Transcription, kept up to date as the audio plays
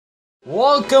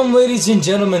Welcome, ladies and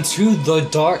gentlemen, to The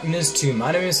Darkness 2.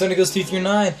 My name is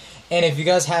SonnyGhost239, and if you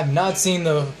guys have not seen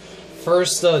the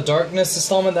first Darkness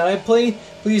installment that I played,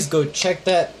 please go check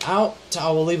that out. I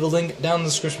will leave a link down in the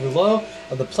description below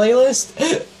of the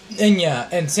playlist. And yeah,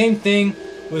 and same thing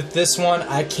with this one.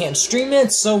 I can't stream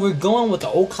it, so we're going with the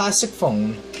old classic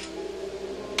phone.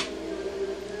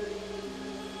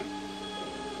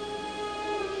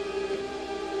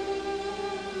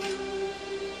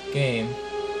 Game.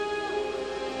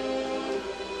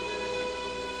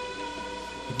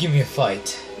 Give me a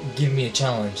fight. Give me a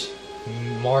challenge.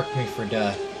 Mark me for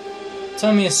death.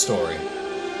 Tell me a story.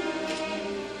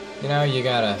 You know, you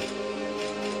gotta...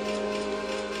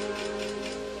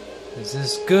 Is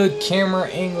this good? Camera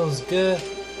angle's good.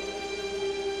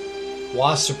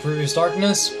 Watch the previous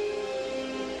Darkness?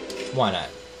 Why not?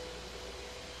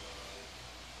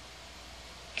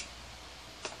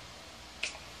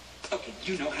 Okay,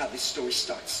 you know how this story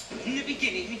starts. In the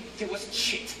beginning, there wasn't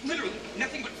shit. Literally,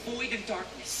 nothing but void and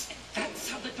darkness. And that's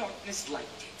how the darkness liked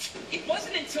it. It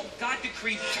wasn't until God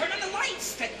decreed, turn on the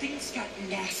lights, that things got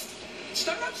nasty.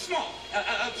 Started out small.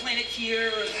 A planet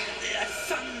here, a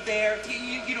sun there.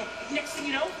 You know, next thing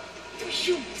you know, there were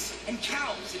humans and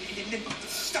cows and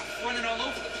stuff running all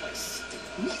over the place.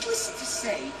 Needless to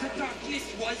say, the darkness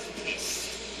was pissed.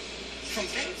 From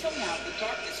then till now, the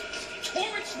darkness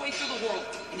tore its way through the world,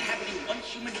 inhabiting one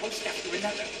human host after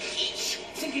another, each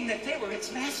thinking that they were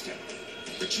its master.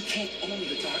 But you can't own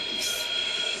the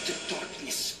darkness. The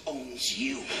darkness owns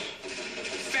you.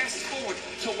 Fast forward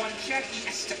to one Jackie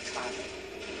Estacado.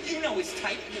 You know his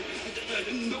type.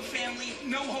 No family,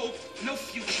 no hope, no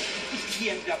future. He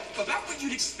ended up about what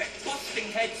you'd expect, busting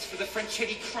heads for the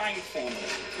Franchetti crime family.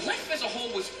 Life as a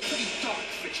whole was pretty dark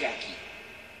for Jackie.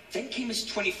 Then came his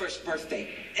 21st birthday,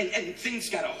 and things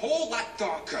got a whole lot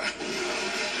darker.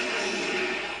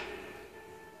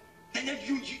 And then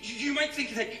you might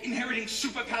think that inheriting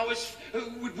superpowers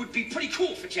would be pretty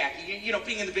cool for Jackie, you know,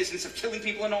 being in the business of killing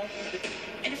people and all.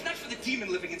 And if not for the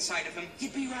demon living inside of him,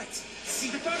 you'd be right. See,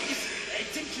 the darkness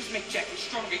didn't just make Jackie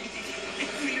stronger,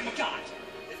 it made him a god.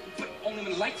 But only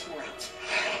when the lights were out.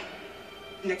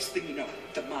 Next thing you know,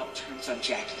 the mob turns on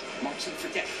Jackie, marks him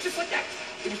for death, just like that.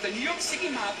 It was the New York City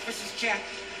mob versus Jackie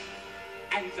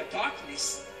and the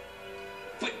darkness.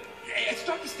 But as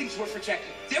dark as things were for Jackie,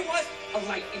 there was a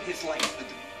light in his life,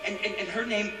 and her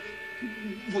name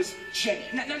was Jenny.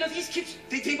 Now these kids,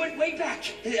 they went way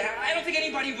back. I don't think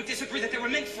anybody would disagree that they were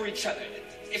meant for each other.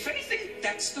 If anything,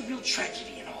 that's the real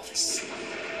tragedy in all this.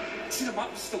 See, the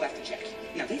mob was still after Jackie.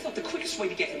 Now, they thought the quickest way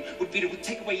to get him would be to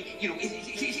take away, you know,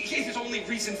 his only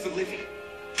reason for living.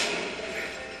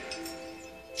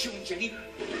 Killing Jenny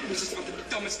was just about the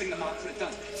dumbest thing the mob could have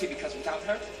done. See, because without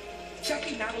her,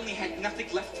 Jackie not only had nothing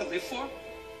left to live for,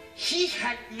 he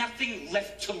had nothing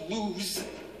left to lose.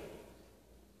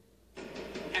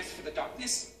 As for the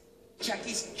darkness,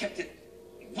 Jackie's kept it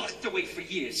locked away for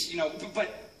years, you know,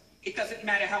 but it doesn't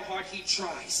matter how hard he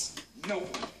tries. No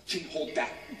one can hold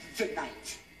back the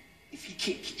night. If he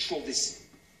can't control this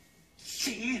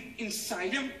thing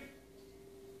inside him,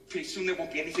 pretty soon there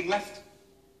won't be anything left.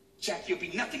 Jackie will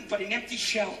be nothing but an empty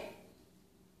shell.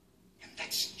 And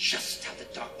that's just how the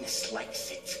darkness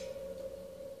likes it.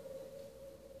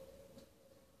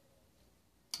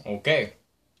 Okay.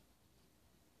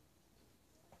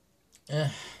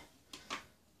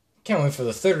 Can't wait for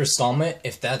the third installment,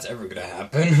 if that's ever gonna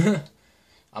happen.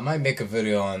 I might make a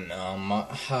video on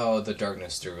how the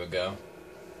Darkness 3 would go.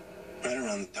 Right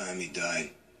around the time he died,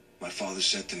 my father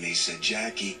said to me, he said,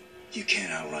 Jackie, you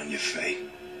can't outrun your fate,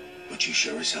 but you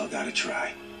sure as hell gotta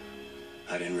try.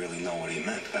 I didn't really know what he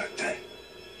meant back then.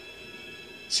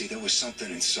 See, there was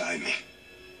something inside me,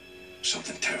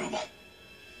 something terrible,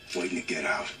 waiting to get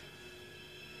out.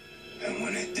 And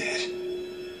when it did,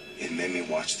 it made me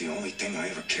watch the only thing I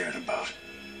ever cared about.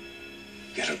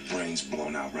 Get her brains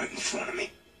blown out right in front of me.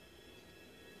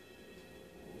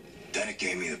 Then it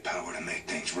gave me the power to make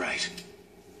things right.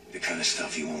 The kind of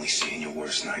stuff you only see in your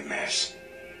worst nightmares.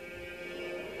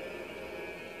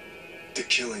 The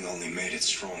killing only made it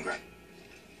stronger,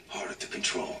 harder to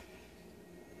control.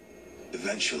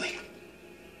 Eventually,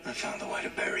 I found a way to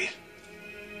bury it.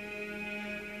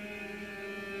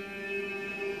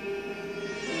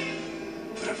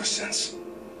 But ever since,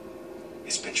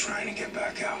 it's been trying to get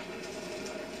back out.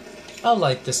 I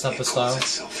like this type of style.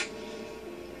 Itself,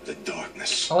 the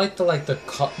darkness. I like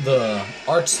the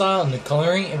art style and the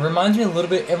coloring. It reminds me a little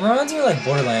bit. It reminds me of like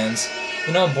Borderlands.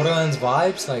 You know, Borderlands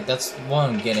vibes. Like that's what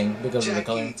I'm getting because of the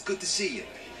coloring. It's good to see you.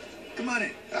 Come on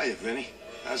in. Hiya, Vinny.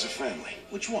 How's the family?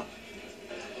 Which one?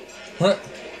 Huh?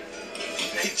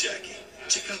 Hey, Jackie.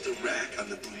 Check out the rack on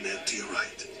the brunette to your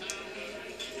right.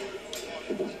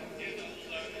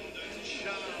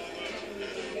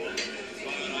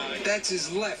 That's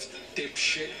his left,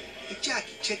 dipshit. Hey,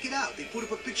 Jackie, check it out. They put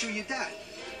up a picture of your dad.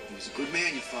 He was a good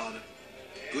man, your father.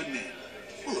 Good man.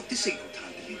 Well, look, this ain't no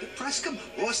time to be depressed. Come on,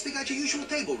 boss. They got your usual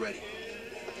table ready.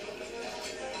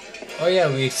 Oh yeah,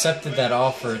 we accepted that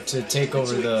offer to take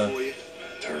over the...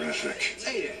 Terrific.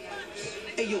 Hey there.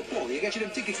 Hey, yo, Paulie, I got you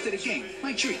them tickets to the game.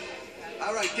 My treat.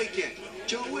 All right, take care.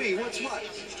 Joey, what's what?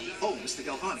 Oh, Mr.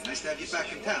 Galvani, nice to have you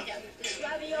back in town. This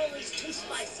ravioli's too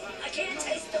spicy. I can't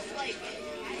taste the flavor.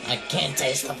 I can't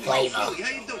taste the flavor. Oh, Paulie, how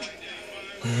you doing?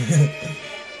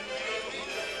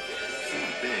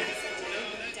 Bad.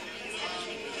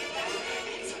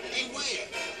 Hey, waiter,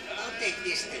 I'll take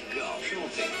this to go. Sure,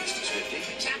 take Mr. Swifty.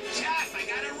 Chop, chop, I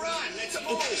gotta run. Let's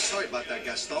Oh, sorry about that,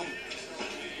 Gaston.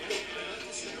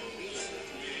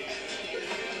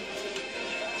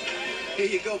 Here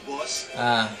you go, boss.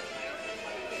 Bon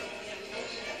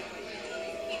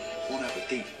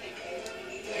appetit.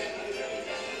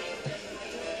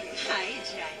 Hi,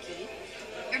 Jackie.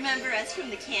 Remember us from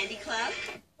the Candy Club?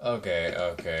 Okay.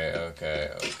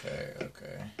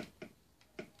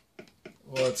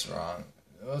 What's wrong?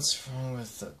 What's wrong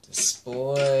with the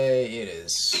display? It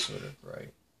is sort of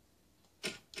bright.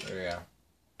 There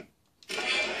we go.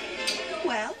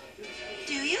 Well,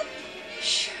 do you?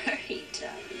 Sure he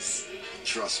does.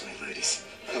 Trust me, ladies.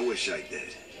 I wish I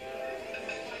did.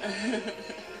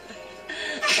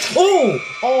 Oh!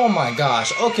 Oh my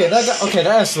gosh. Okay, that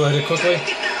escalated quickly.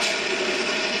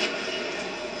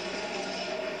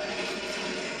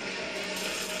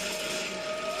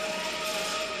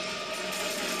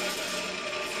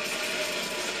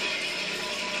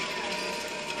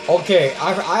 Okay,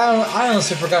 I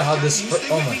honestly forgot how this.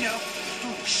 Oh my.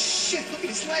 Oh shit! Look at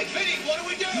his leg. Vinny, what do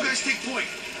we do? You guys take point.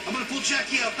 I'm gonna pull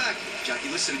Jackie out back. Jackie,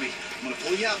 listen to me. I'm gonna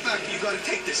pull you out back. You gotta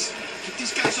take this. Get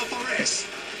these guys off our ass.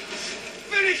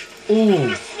 Vinny! Ooh. I'm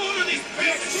gonna slaughter these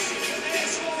bitches!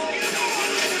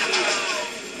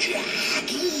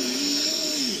 Jackie!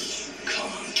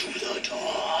 Come to the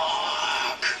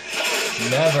dark!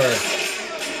 Never.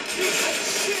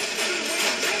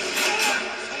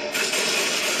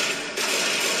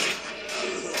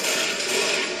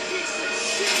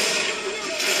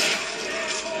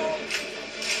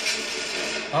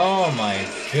 Oh my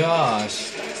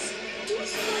gosh.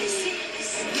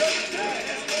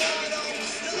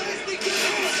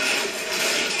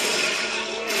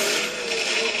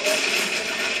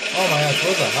 Oh my gosh,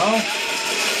 what the hell?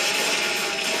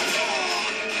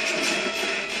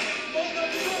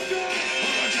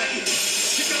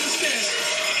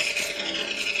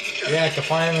 Yeah, I can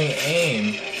finally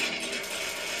aim.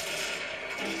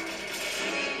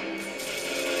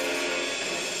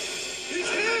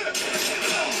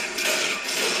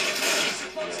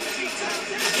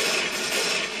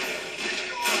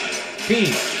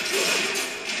 Pete.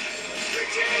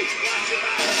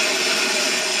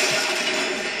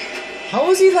 How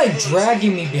is he like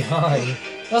dragging me behind?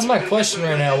 That's my question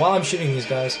right now while I'm shooting these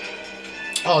guys.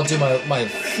 Oh, dude, my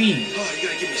feet. Oh, you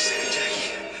gotta give me a second,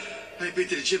 Jackie. I ain't been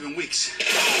to the gym in weeks.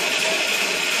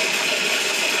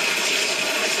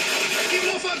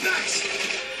 Keep off our backs!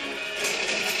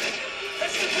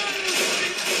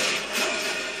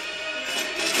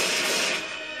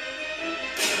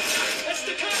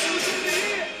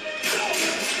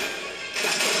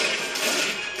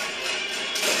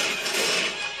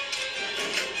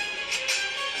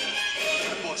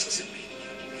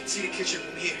 See the kitchen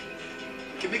from here.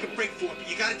 You can make a break for it, but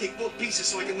you gotta take both pieces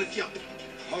so I can lift you up.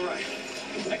 All right.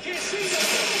 I can't see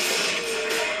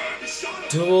that.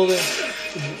 Dual.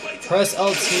 Press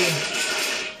LT.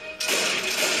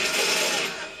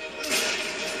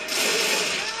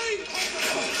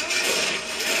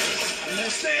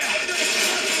 Almost there.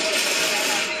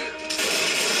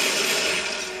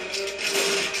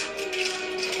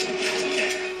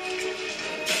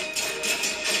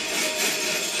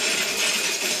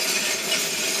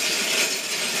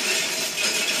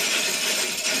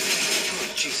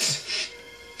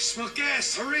 Smell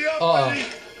gas! Hurry up, buddy!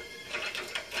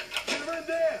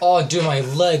 Oh, dude, my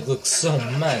leg looks so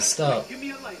messed up. Give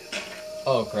me a lighter.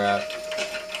 Oh, crap.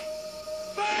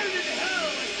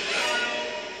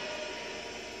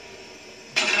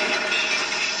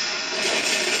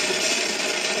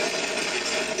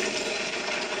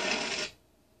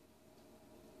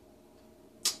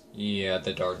 Yeah,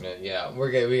 the darkness. Yeah,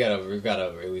 we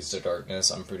gotta release the darkness.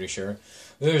 I'm pretty sure.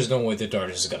 There's no way the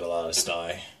darkness is gonna let us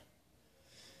die.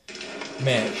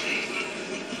 Man.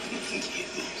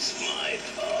 Use my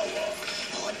power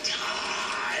or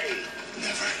die.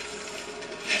 Never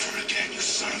again, you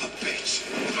son of a bitch.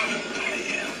 I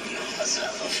am your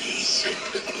salvation.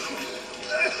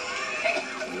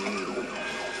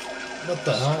 What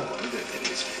the hell?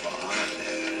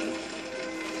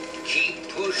 Keep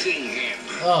pushing him.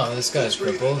 Oh, this guy's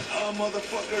crippled. Oh,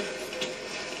 motherfucker.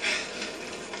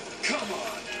 Come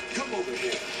on. Come over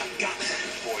here. I got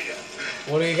something for you.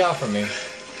 What do you got for me?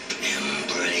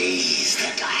 Embrace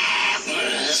the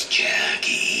glamorous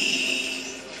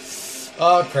Jackie.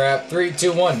 Oh crap. 3,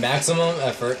 2, 1. Maximum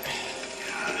effort.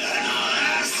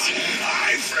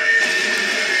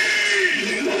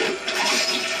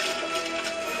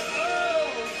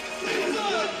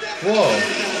 Whoa.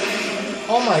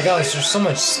 Oh my gosh, there's so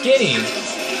much skinny.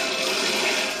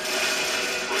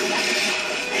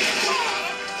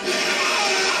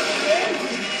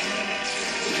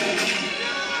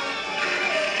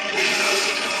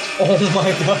 Oh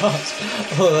my gosh.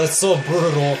 Oh, that's so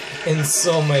brutal in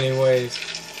so many ways.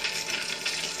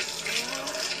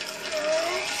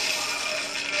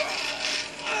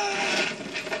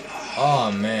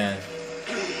 Oh man.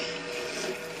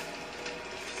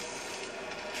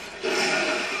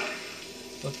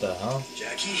 What the hell?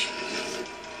 Jackie?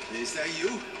 Is that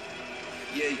you?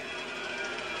 Yeah.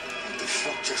 What the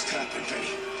fuck just happened, Vinny?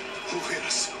 Who hit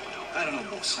us? I don't know,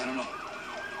 boss. I don't know.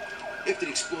 After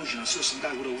the explosion, I saw some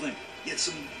guy with a limp. He had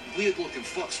some weird-looking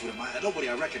fucks with him. Nobody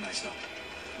I recognized, though.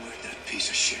 Where'd that piece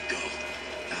of shit go?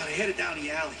 Now, they headed down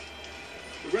the alley.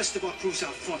 The rest of our crew's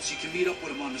out front, so you can meet up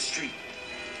with them on the street.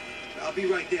 I'll be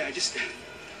right there. I just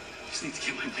need to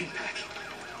get my wing back.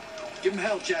 Give him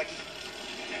hell, Jackie.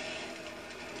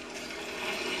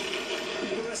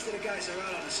 The rest of the guys are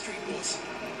out on the street, boss.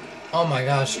 Oh my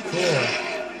gosh, cool.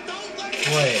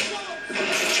 Wait.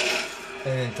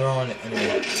 And then throw on it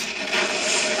anyway.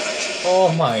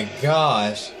 Oh my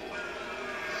gosh.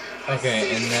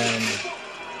 Okay, and then...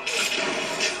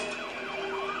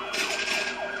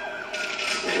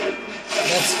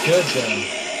 That's good then.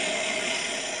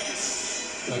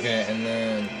 Okay, and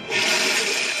then...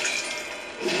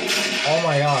 Oh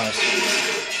my gosh.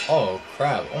 Oh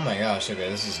crap. Oh my gosh. Okay,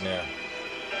 this is new.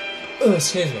 Oh,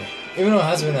 excuse me. Even though it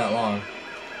hasn't been that long.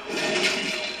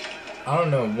 I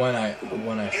don't know when I...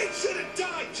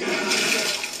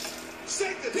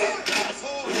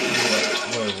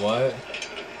 Wait, what?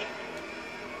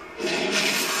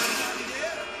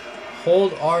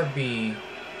 Hold RB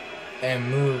and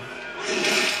move.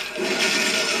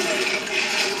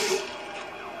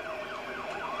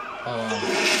 Hold on.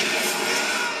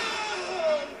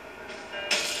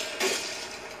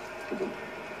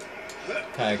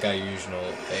 I got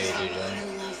usual age I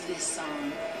love this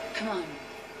song. Come on.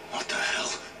 What the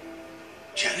hell?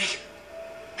 Jenny?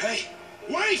 Hey,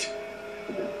 wait!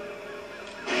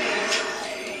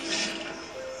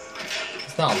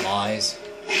 It's not lies.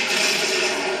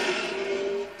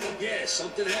 Yeah,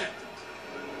 something happened.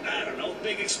 I don't know,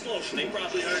 big explosion. They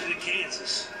probably heard it in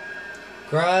Kansas.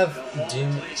 Grab The whole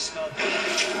Doom. place smelled.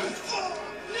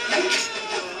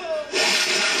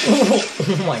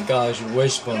 Oh my gosh,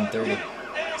 wishbone through it.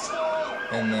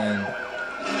 And then...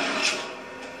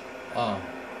 Oh.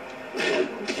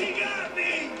 He got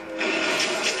me!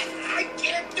 I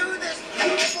can't do this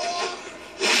anymore!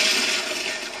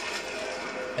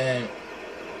 And...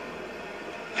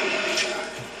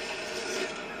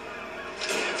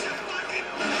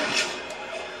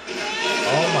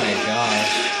 Oh my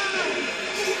gosh.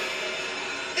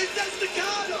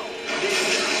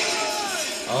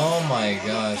 Oh my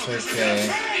gosh, okay.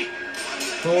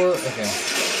 Thor, okay.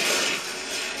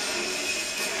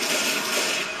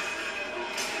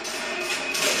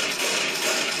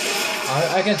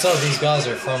 I can tell these guys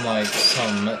are from like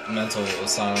some mental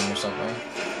asylum or something.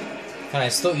 Can I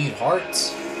still eat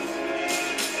hearts?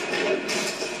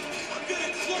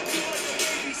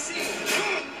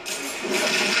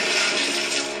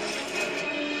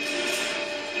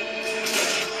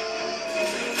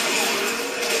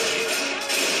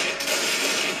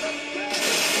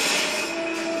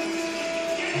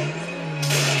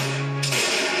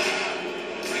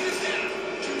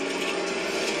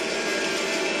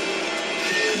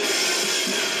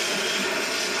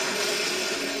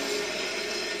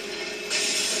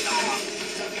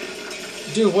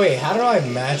 Dude, wait, how do I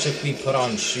magically put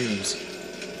on shoes?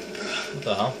 What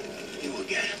the hell? You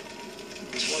again.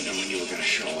 I was wondering when you were gonna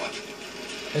show up.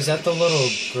 Is that the little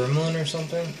gremlin or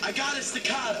something? I got his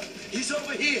staccato. He's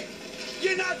over here.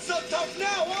 You're not so tough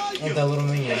now, are you? Oh, that little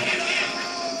minion.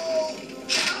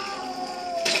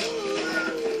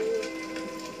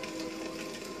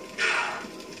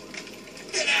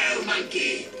 Hello,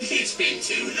 monkey. It's been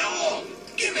too long.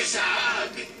 Give us a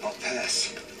hug. I'll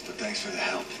pass, but thanks for the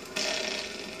help.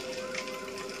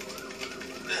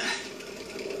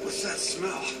 What's that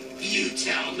smell? You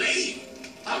tell me.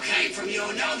 I came from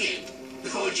your noggin.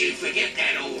 Thought you'd forget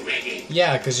that already.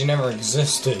 Yeah, because you never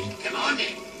existed. Come on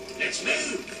then, let's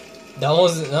move. That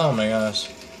wasn't. Oh my gosh.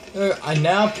 I'm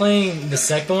now playing the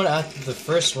second one after the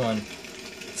first one.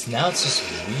 Now it's just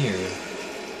weird.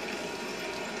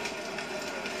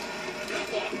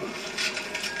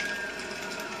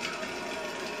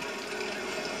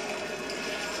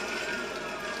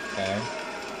 Okay.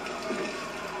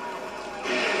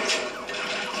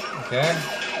 Okay.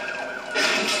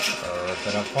 Rip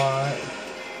it apart.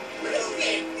 Move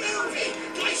it,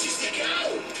 places to go.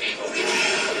 People to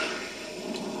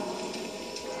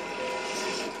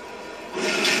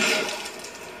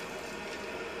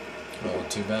Oh,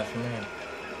 too bad for me.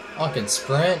 Oh, I can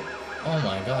sprint? Oh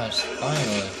my gosh,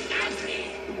 finally.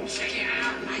 check it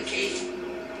out, monkey.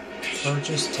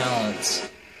 Purchase talents.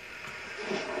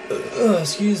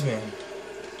 Excuse me.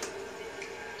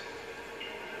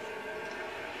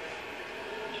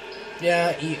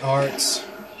 Yeah, eat hearts.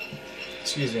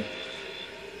 Excuse me.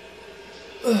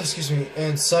 Excuse me.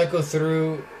 And cycle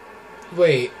through.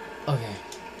 Wait. Okay.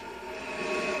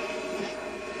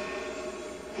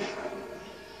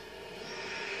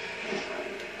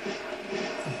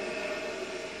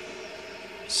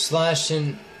 Slash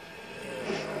in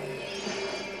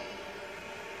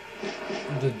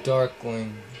the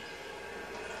Darkling.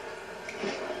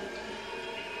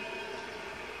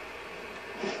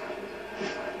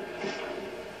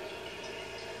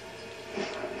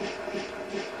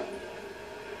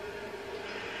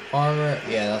 Armor,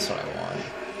 yeah, that's what I want.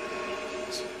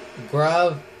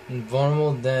 Grab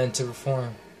invulnerable then to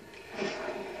perform.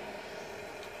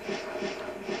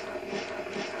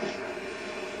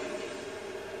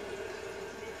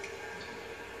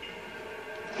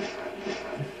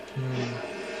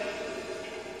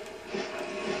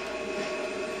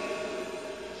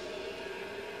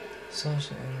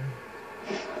 Slash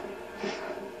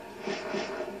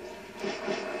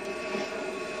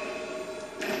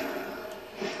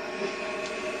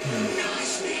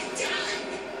Nicely done.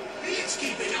 Let's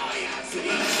keep an eye out for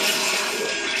these.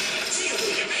 See if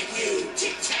we can make you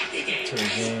tic-tac again. to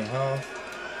regain health.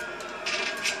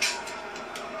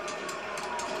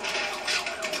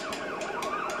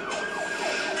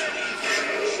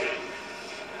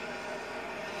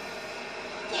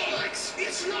 Bollocks,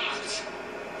 it's locked.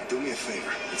 Do me a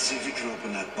favor. Let's see if you can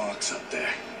open that box up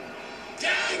there.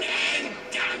 Done and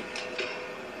done.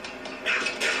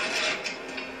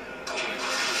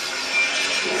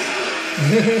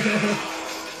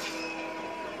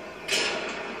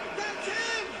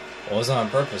 It wasn't on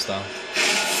purpose though.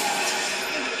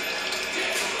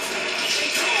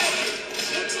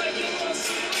 Looks like you lost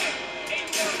some weight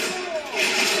in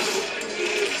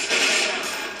your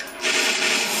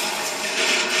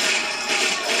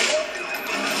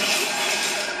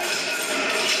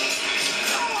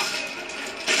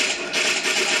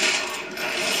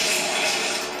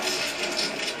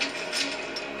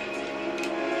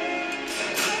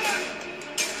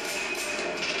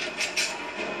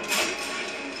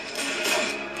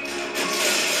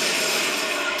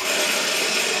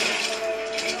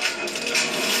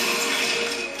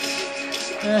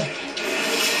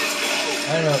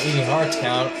I don't know, eating hearts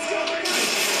count.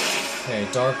 Okay,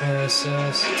 darkness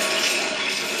assist.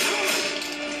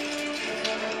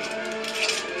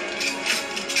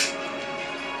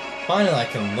 Finally, I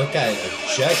can look at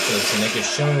objectives and they can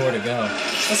show me where to go.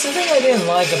 That's the thing I didn't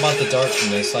like about the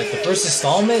darkness. Like, the first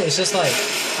installment, it's just like,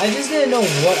 I just didn't know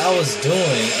what I was doing,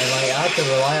 and like, I had to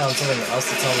rely on something else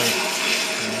to tell me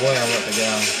where I want to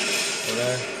go. Over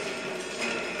there.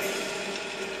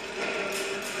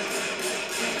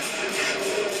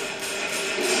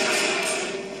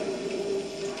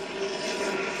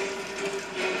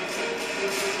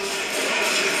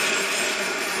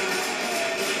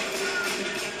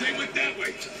 They went that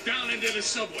way, down into the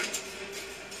subway. What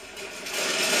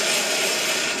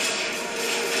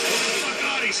the fuck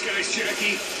are these guys,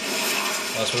 Jackie?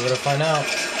 That's what we're gonna find out.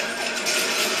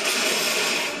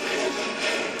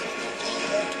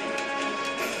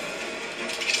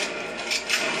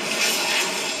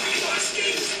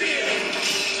 Busking spear.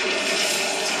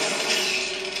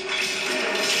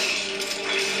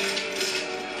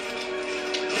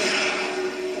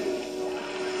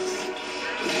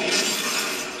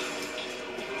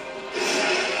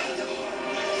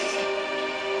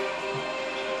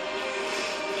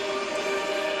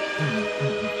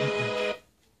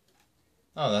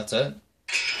 Oh, that's it?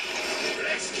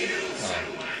 Let's kill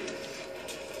someone.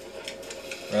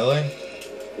 Really?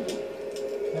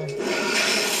 Okay.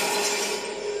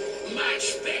 Much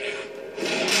better.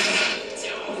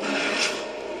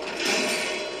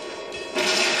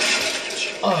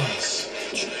 Oh.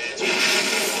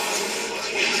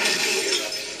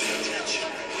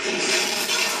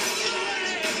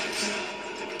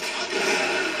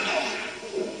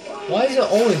 is it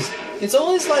always? It's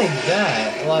always like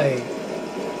that. Like,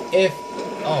 if...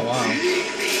 Oh, wow.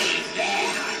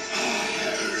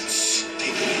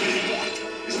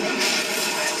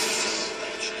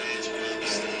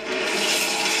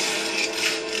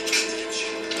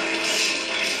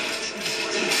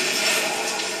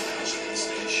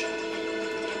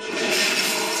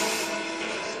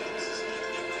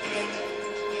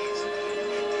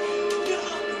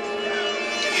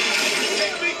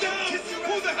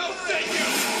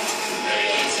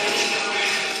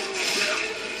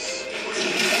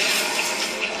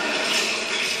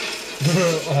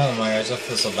 Oh my gosh, I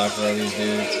feel so bad for all these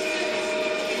dudes.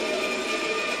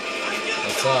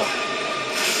 What's up?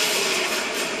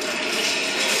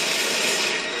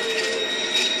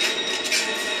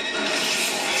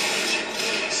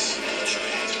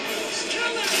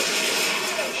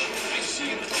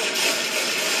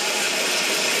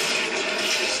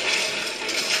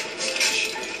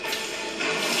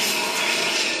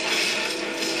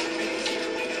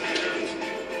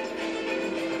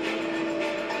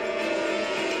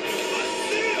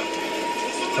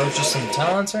 Purchase some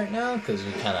talents right now because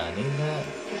we kind of need that.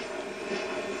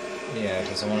 Yeah,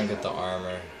 because I want to get the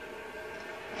armor.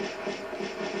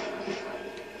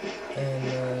 And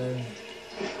then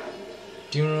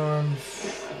Demon Arm.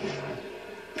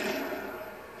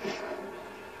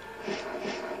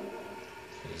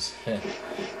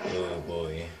 Oh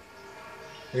boy.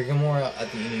 Rigor at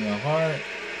the eating of heart.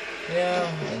 Yeah,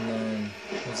 and then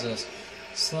what's this?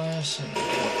 Slash.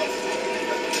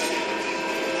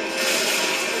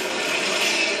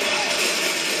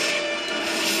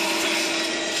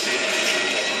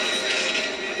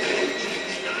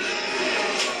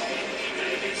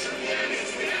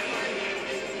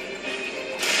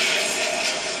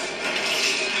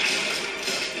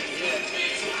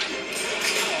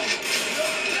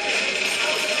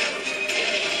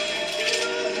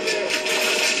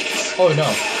 Oh no.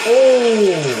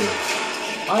 Oh!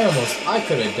 I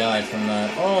could have died from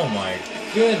that. Oh my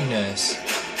goodness.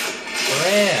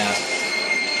 Crap.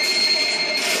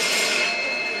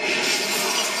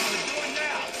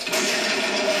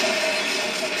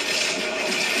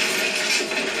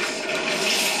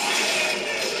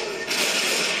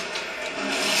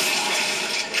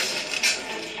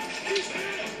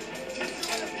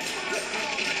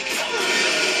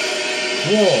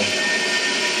 Whoa.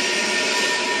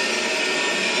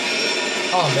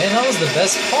 Oh man, that was the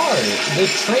best part. The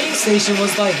train station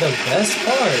was like the best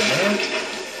part, man.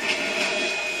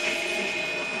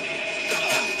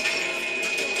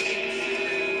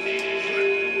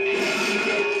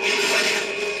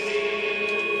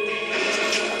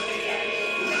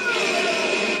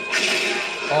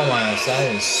 Oh my gosh,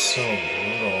 that is so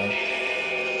brutal.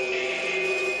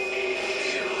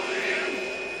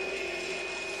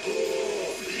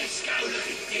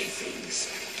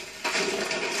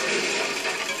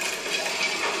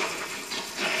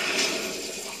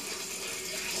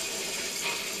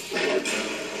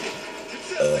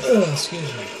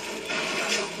 Excuse me.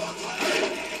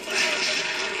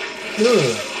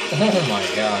 Ugh. Oh my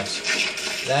gosh.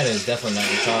 That is definitely not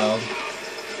your child.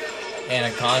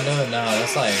 Anaconda? No,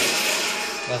 that's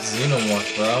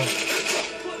xenomorph, bro.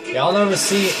 Y'all never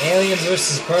see Aliens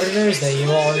vs. Predators? Then you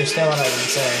won't understand what I'm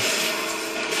saying.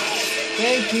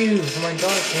 Thank you for my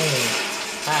dark game.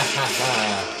 Ha ha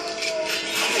ha.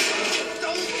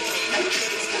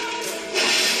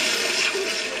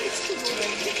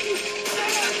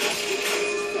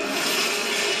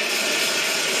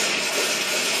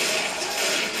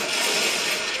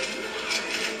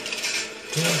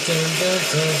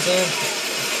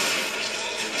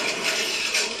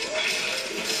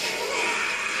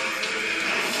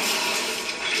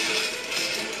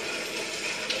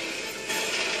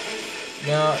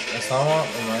 No, that's not what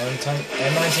my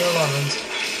M1911s.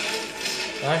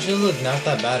 They actually look not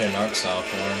that bad in art style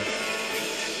form.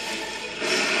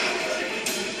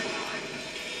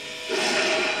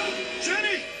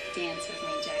 Jenny! Dance with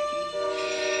me, Jackie.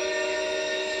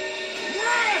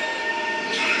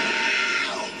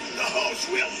 The host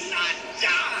will not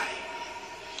die!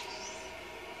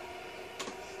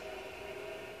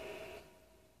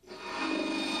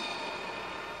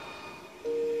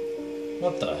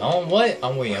 What the hell? What?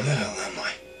 I'm waiting. Where the hell am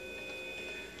I?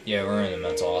 Yeah, we're in the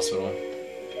mental hospital.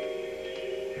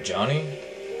 Johnny?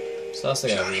 So that's the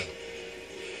guy. Johnny.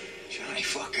 Johnny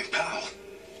fucking Powell.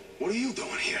 What are you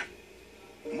doing here?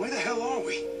 And where the hell are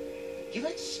we? You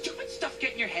let stupid stuff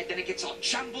get in your head, then it gets all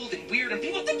jumbled and weird, and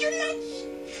people think you're nuts.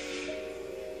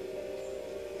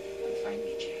 Come find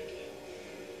me, Jackie.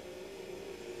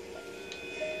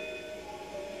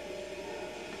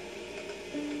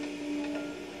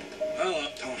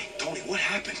 Tony,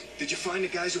 happened? Did you find the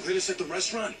guys who hit us at the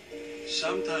restaurant?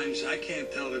 Sometimes I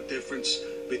can't tell the difference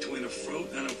between a fruit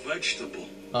and a vegetable.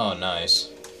 Oh, nice.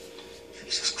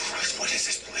 Jesus Christ, what is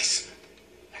this place?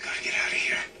 I gotta get out of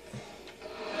here.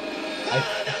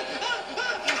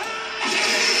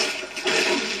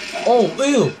 Oh,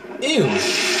 ew! Ew!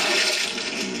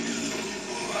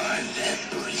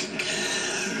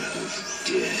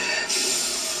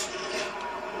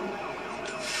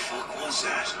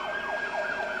 That?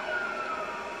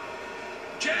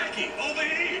 Jackie, over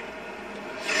here!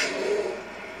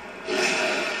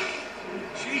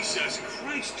 Jesus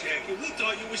Christ, Jackie, we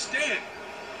thought you was dead.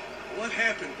 What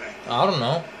happened back there? I don't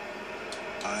know.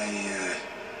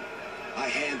 I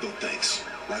handle things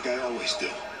like I always do.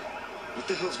 What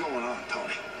the hell's going on,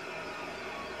 Tony?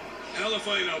 Hell if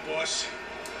I know, boss.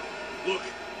 Look,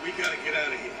 we gotta get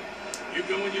out of here. You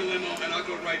go in your limo and I'll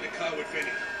go ride in the car with Vinny.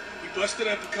 We busted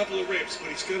up a couple of ribs, but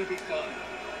he's gonna be fine.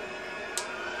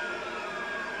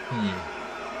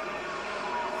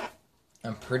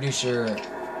 I'm pretty sure.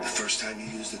 The first time you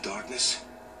use the darkness,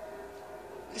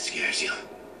 it scares you.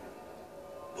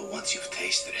 But once you've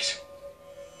tasted it,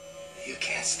 you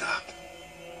can't stop.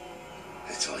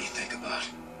 That's all you think about.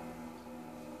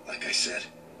 Like I said,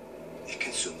 it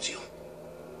consumes you.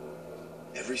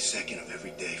 Every second of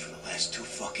every day for the last 2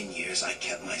 fucking years, I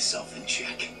kept myself in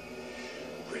check.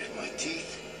 Gritted my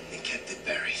teeth and kept it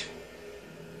buried.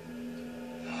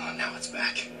 Oh, now it's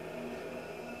back.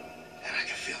 And I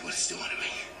can feel what it's doing to me.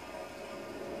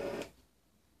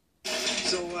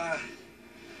 So,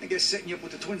 I guess setting you up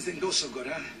with the twins didn't go so good,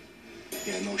 huh?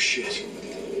 Yeah, no shit.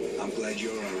 I'm glad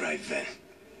you're alright, Vin.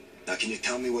 Now, can you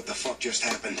tell me what the fuck just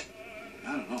happened?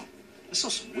 I don't know. I saw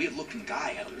some weird-looking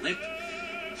guy had a limp.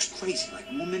 It was crazy. Like,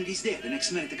 1 minute he's there, the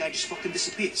next minute the guy just fucking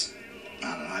disappears.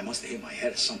 I don't know, I must have hit my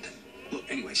head or something. Look,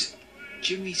 anyways,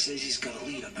 Jimmy says he's got a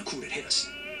lead on the crew that hit us.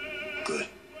 Good.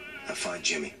 Now find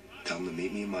Jimmy. Tell him to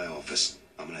meet me in my office.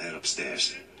 I'm gonna head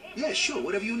upstairs. Yeah, sure,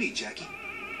 whatever you need, Jackie.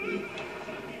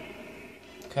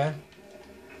 Okay.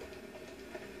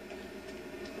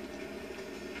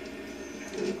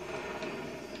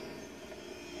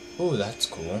 Ooh, that's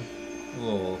cool.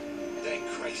 Little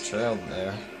trail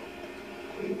there.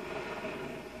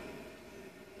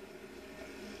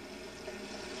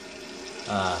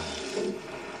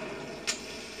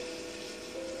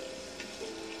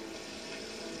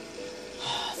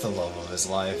 The love of his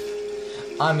life.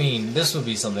 I mean, this would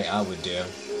be something I would do.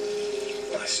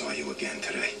 I saw you again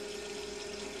today.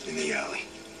 In the alley.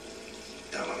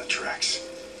 Down on the tracks.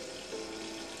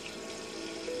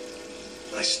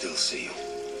 I still see you.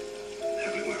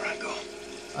 Everywhere I go.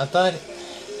 I thought...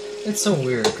 It's so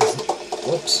weird, because...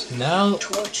 Whoops, now...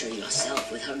 Torture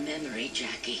yourself with her memory,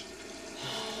 Jackie.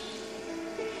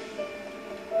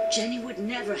 Jenny would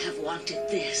never have wanted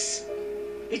this.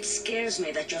 It scares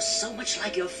me that you're so much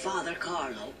like your father,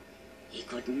 Carlo. He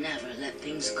could never let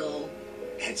things go.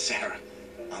 And Sarah,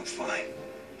 I'm fine.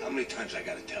 How many times I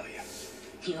gotta tell you?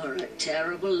 You're a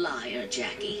terrible liar,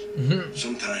 Jackie.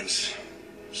 Sometimes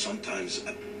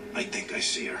I think I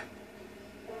see her.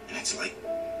 And it's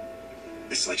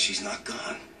like she's not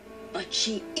gone. But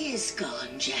she is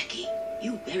gone, Jackie.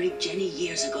 You buried Jenny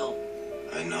years ago.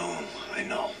 I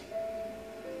know.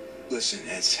 Listen,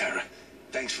 Aunt Sarah,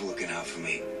 thanks for looking out for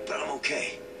me, but I'm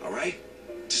okay, all right?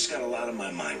 Just got a lot on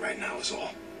my mind right now is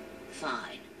all.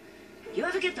 Fine. You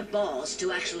ever get the balls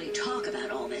to actually talk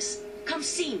about all this? Come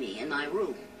see me in my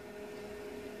room.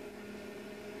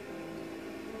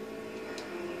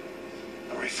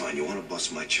 All right, fine. You want to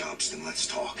bust my chops, then let's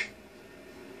talk.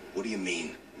 What do you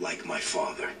mean, like my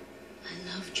father?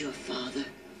 I loved your father.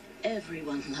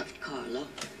 Everyone loved Carlo.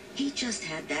 He just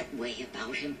had that way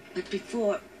about him. But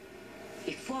before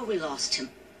we lost him,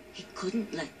 he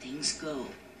couldn't let things go.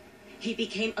 He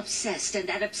became obsessed, and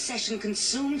that obsession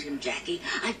consumed him, Jackie.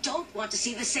 I don't want to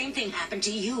see the same thing happen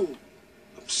to you.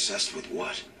 Obsessed with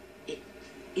what?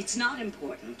 It's not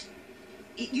important.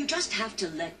 You just have to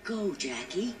let go,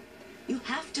 Jackie. You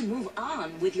have to move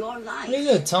on with your life. What are you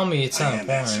gonna tell me it's not I am,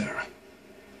 Aunt important? Sarah.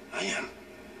 I am.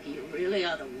 You really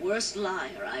are the worst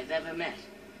liar I've ever met.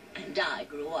 And I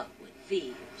grew up with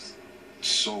thieves.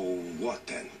 So what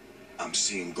then? I'm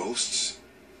seeing ghosts?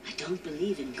 I don't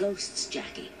believe in ghosts,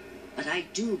 Jackie. But I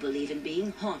do believe in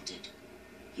being haunted.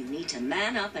 You need to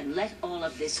man up and let all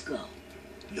of this go.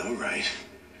 You're right.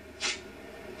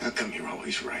 How come you're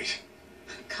always right?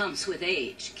 Comes with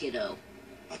age, kiddo.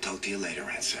 I'll talk to you later,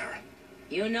 Aunt Sarah.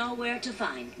 You know where to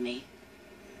find me.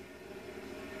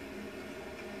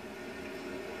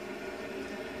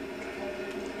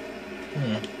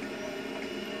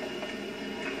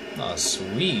 Oh,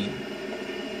 sweet.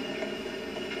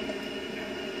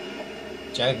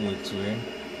 Jack looks weird.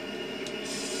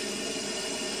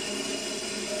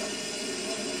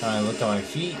 Alright, look at my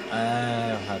feet. I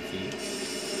don't have feet.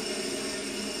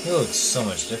 He looks so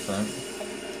much different.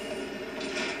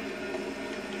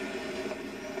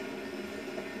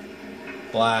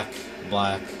 Black,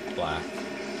 black, black.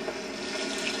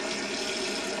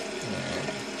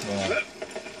 Alright,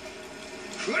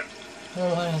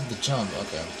 well, I have to jump,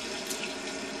 okay.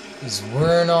 He's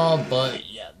wearing all, but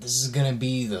yeah, this is gonna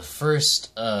be the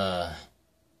first, yeah,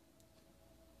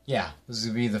 this is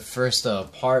gonna be the first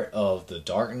part of the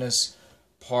Darkness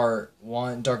Part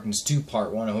 1, Darkness 2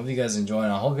 Part 1. I hope you guys enjoy,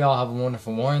 and I hope y'all have a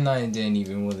wonderful morning, night, and day, and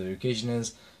even whatever the occasion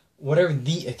is. Whatever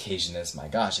the occasion is. My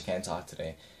gosh, I can't talk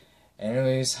today.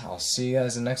 Anyways, I'll see you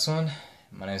guys in the next one.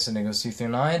 My name is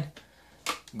Syndigo239.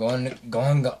 Going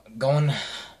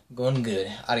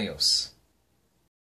good. Adios.